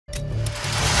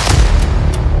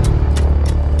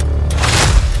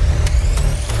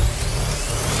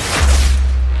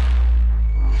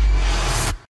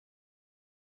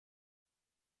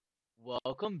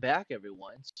Welcome back,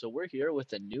 everyone. So we're here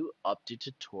with a new update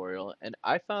tutorial, and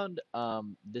I found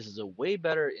this is a way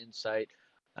better insight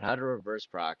on how to reverse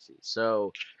proxy.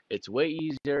 So it's way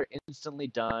easier, instantly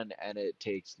done, and it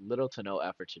takes little to no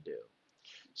effort to do.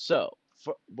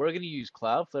 We're going to use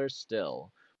Cloudflare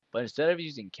still, but instead of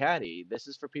using Caddy, this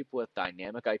is for people with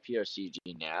dynamic IP or CG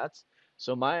NATs.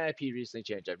 So my IP recently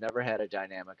changed. I've never had a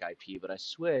dynamic IP, but I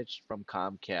switched from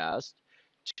Comcast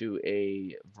to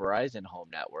a Verizon home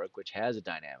network, which has a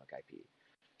dynamic IP.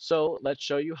 So let's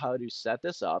show you how to set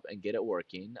this up and get it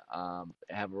working.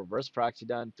 Have a reverse proxy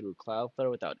done through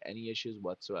Cloudflare without any issues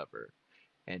whatsoever.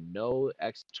 And no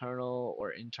external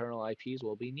or internal IPs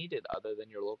will be needed other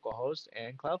than your local host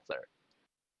and Cloudflare.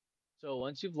 So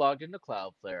once you've logged into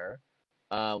Cloudflare,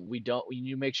 we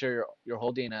need to make sure your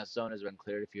whole DNS zone has been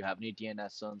cleared. If you have any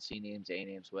DNS zones, C names, A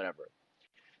names, whatever.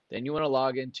 Then you want to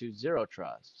log into Zero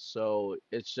Trust. So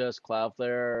it's just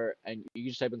Cloudflare, and you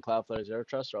can just type in Cloudflare Zero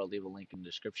Trust, or I'll leave a link in the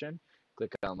description.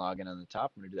 Click on Login on the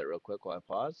top. I'm going to do that real quick while I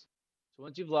pause. So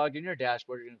once you've logged in your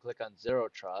dashboard, you're going to click on Zero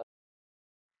Trust.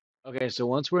 Okay, so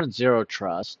once we're in Zero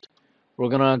Trust, we're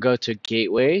going to go to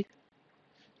Gateway,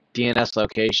 DNS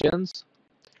Locations,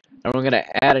 and we're going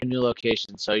to add a new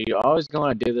location. So you're always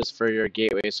going to do this for your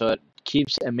gateway so it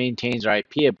keeps and maintains your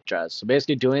IP address. So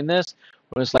basically doing this,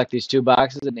 we're going to select these two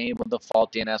boxes, enable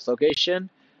default DNS location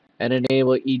and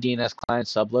enable eDNS client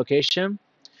sublocation.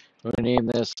 We're going to name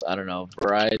this, I don't know,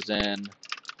 Verizon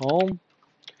Home,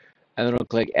 and then we'll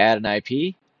click add an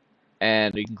IP,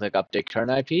 and you can click update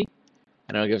current IP,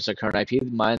 and it'll give us a current IP.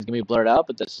 Mine's going to be blurred out,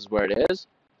 but this is where it is.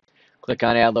 Click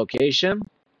on add location,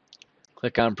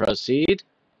 click on proceed.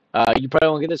 You probably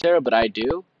won't get this error, but I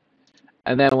do.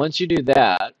 And then once you do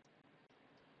that,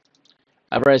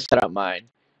 I've already set up mine.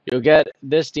 You'll get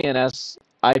this DNS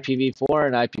IPv4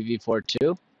 and IPv4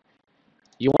 2.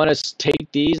 You want to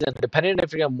take these, and depending on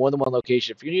if you have more than one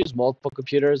location, if you're going to use multiple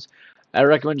computers, I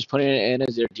recommend just putting it in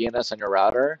as your DNS on your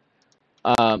router.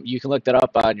 You can look that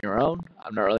up on your own.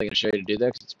 I'm not really going to show you to do that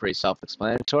because it's pretty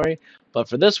self-explanatory. But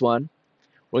for this one,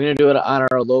 we're going to do it on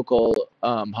our local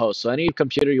host. So any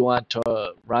computer you want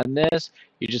to run this,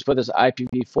 you just put this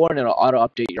IPv4 and it'll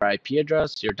auto-update your IP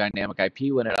address, your dynamic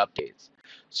IP when it updates.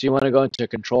 So you want to go into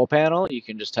control panel, you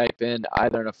can just type in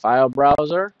either in a file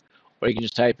browser or you can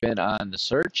just type in on the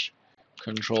search,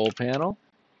 control panel.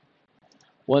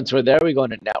 Once we're there, we go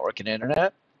into network and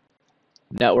internet,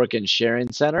 network and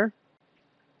sharing center.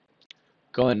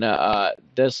 Go into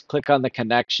this, click on the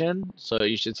connection. So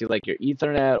you should see like your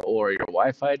Ethernet or your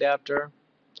Wi-Fi adapter.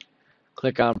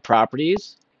 Click on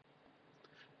properties.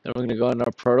 Then we're going to go into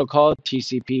our protocol,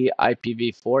 TCP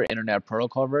IPv4 Internet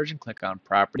Protocol version. Click on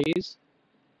properties.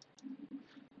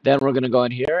 Then we're going to go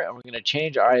in here and we're going to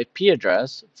change our IP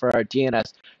address for our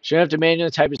DNS. So you have to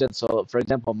manually type it in. So for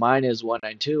example, mine is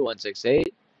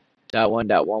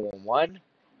 192.168.1.111.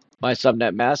 My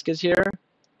subnet mask is here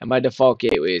and my default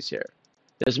gateway is here.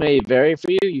 This may vary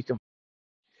for you.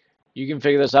 You can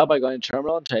figure this out by going to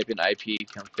terminal and type in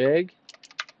ipconfig,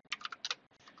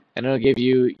 and it'll give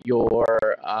you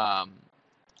your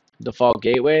default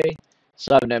gateway,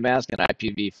 subnet mask, and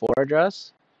IPv4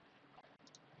 address.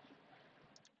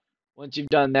 Once you've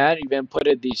done that, you've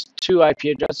inputted these two IP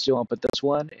addresses. You want to put this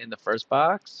one in the first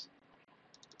box,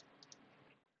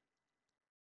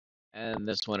 and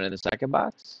this one in the second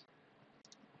box.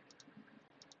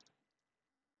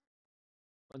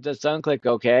 Once that's done, click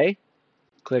OK,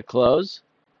 click Close,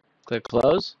 and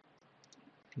close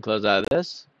out of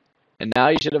this. And now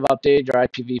you should have updated your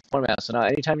IPv4 mask. So now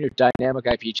anytime your dynamic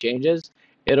IP changes,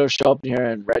 it'll show up in here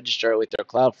and register it with your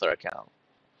Cloudflare account.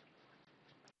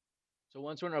 So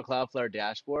once we're in our Cloudflare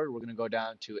dashboard, we're going to go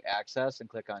down to Access and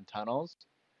click on Tunnels.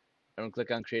 And we'll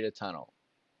click on Create a Tunnel.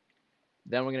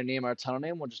 Then we're going to name our tunnel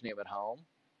name. We'll just name it Home.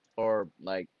 Or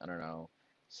like, I don't know,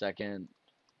 Second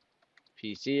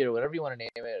PC or whatever you want to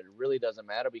name it. It really doesn't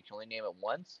matter. But you can only name it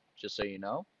once, just so you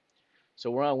know. So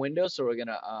we're on Windows, so we're going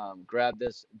to grab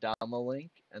this download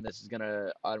link. And this is going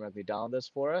to automatically download this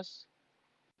for us.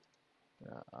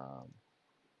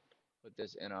 Put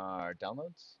this in our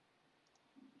downloads.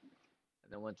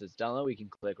 And then once it's downloaded, we can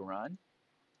click Run.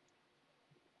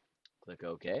 Click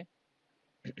OK.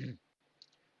 We'll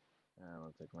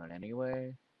click Run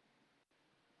anyway.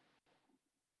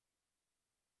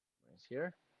 Right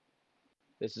here.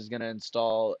 This is going to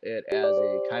install it as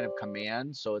a kind of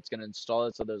command. So it's going to install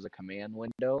it so there's a command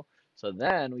window. So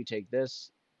then we take this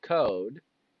code.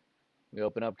 We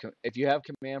open up. If you have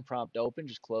command prompt open,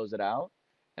 just close it out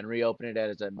and reopen it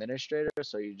as administrator.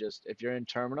 So you just, if you're in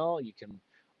terminal, you can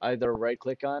either right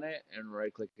click on it and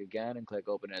right click again and click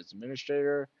open as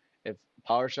administrator. If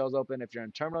PowerShell is open, if you're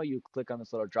in terminal, you click on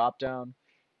this little drop down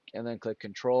and then click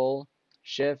Control,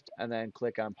 Shift, and then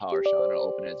click on PowerShell, and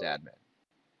it'll open it as admin.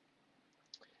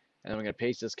 And then we're going to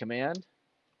paste this command,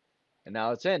 and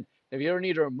now it's in. If you ever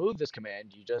need to remove this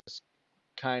command, you just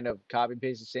kind of copy and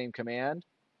paste the same command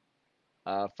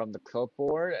from the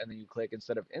clipboard, and then you click,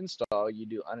 instead of install, you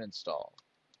do uninstall.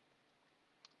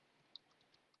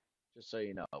 Just so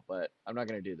you know, but I'm not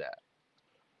going to do that.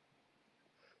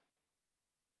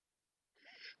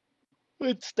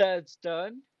 Once that's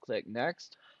done, click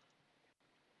next.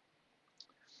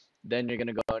 Then you're going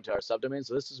to go into our subdomain.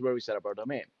 So this is where we set up our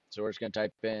domain. So we're just going to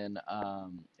type in,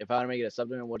 if I want to make it a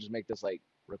subdomain, we'll just make this like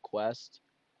request.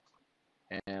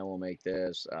 And we'll make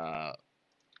this, I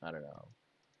don't know,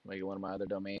 make it one of my other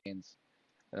domains. And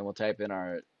then we'll type in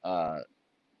our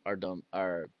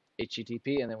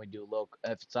HTTP, and then we do local,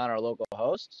 if it's on our local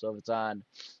host. So if it's on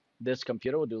this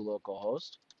computer, we'll do local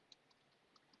host.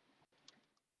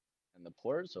 And the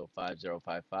port, so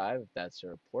 5055, if that's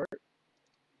your port.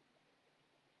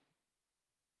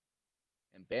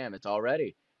 And bam, it's all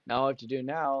ready. Now all I have to do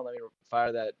now, let me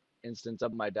fire that instance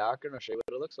up in my Docker, and I'll show you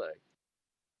what it looks like.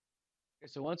 Okay,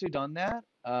 so once we've done that,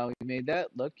 we made that.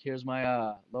 Look, here's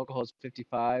my localhost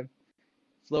 55.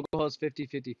 It's localhost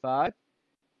 5055.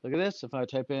 Look at this. If I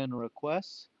type in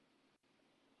request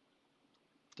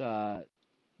dot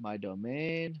my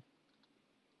domain,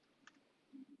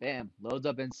 bam, loads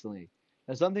up instantly.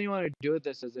 Now, something you want to do with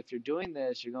this is, if you're doing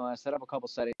this, you're going to set up a couple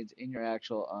settings in your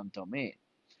actual domain.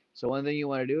 So one thing you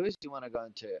want to do is you want to go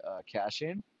into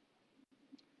caching.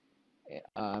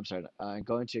 I'm sorry,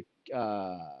 go into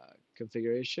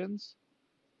configurations,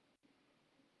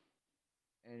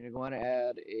 and you're going to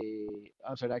add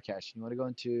I'm sorry, not caching. You want to go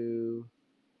into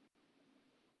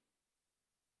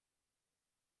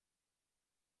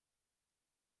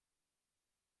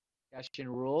caching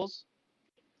rules,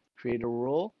 create a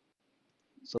rule,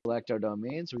 select our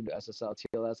domain. So we can do SSL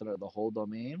TLS under the whole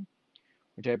domain.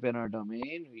 We type in our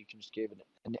domain. We can just give it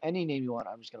any name you want.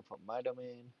 I'm just going to put my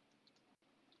domain.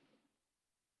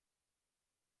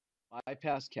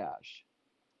 Bypass cache.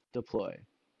 Deploy.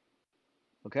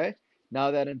 Okay.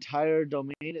 Now that entire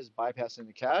domain is bypassing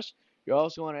the cache. You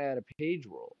also want to add a page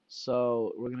rule.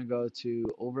 So we're going to go to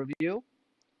Overview,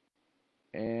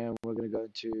 and we're going to go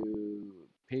to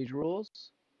Page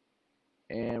Rules,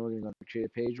 and we're going to go to Create a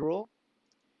Page Rule,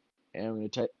 and we're going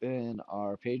to type in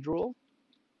our page rule.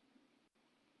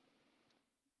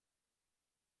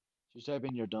 So you type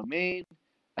in your domain,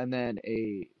 and then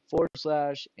a /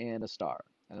 and a star.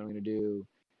 And then we're going to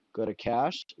go to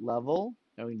cache level,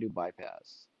 and we're going to do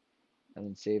bypass. And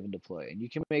then save and deploy. And you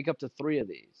can make up to 3 of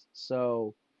these.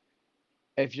 So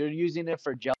if you're using it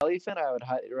for Jellyfin, I would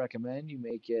highly recommend you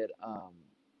make it,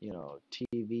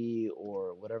 TV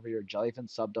or whatever your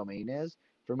Jellyfin subdomain is.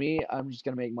 For me, I'm just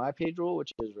going to make my page rule,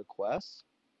 which is requests.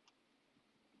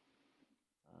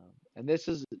 And this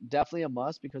is definitely a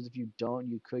must, because if you don't,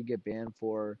 you could get banned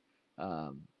for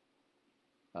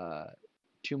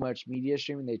too much media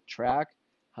streaming. They track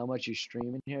how much you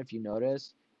stream in here. If you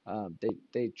notice,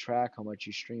 they track how much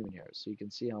you stream in here, so you can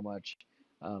see how much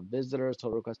visitors,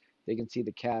 total requests. They can see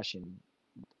the caching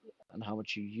and how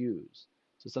much you use.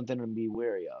 So something to be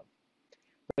wary of.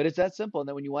 But it's that simple. And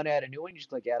then when you want to add a new one, you just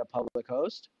click Add a Public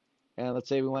Host. And let's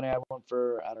say we want to add one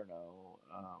for, I don't know,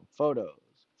 photos,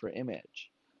 for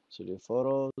image. So do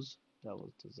photos, that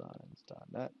was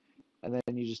designs.net. And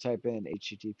then you just type in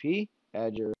HTTP,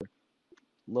 add your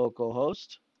local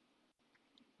host,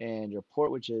 and your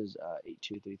port, which is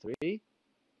 8233.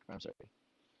 I'm sorry,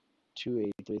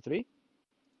 2833.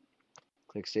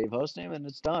 Click Save Hostname, and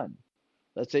it's done.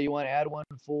 Let's say you want to add one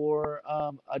for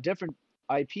a different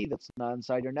IP that's not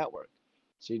inside your network.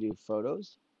 So you do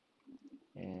photos,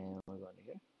 and we're going to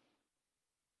here.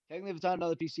 Technically, if it's on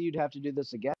another PC, you'd have to do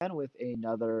this again with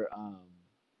another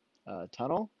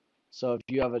tunnel. So if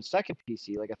you have a second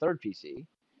PC, like a third PC,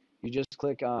 you just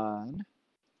click on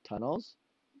tunnels,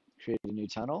 create a new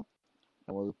tunnel,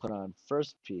 and we'll put on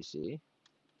first PC,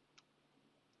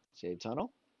 save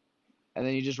tunnel. And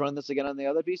then you just run this again on the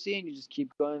other PC, and you just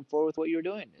keep going forward with what you're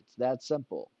doing. It's that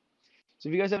simple. So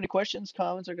if you guys have any questions,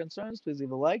 comments, or concerns, please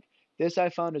leave a like. This I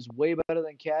found is way better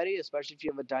than Caddy, especially if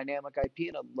you have a dynamic IP,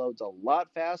 and it loads a lot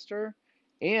faster,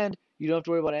 and you don't have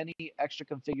to worry about any extra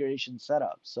configuration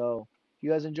setup. So if you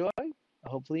guys enjoy,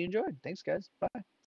 hopefully you enjoyed. Thanks, guys. Bye.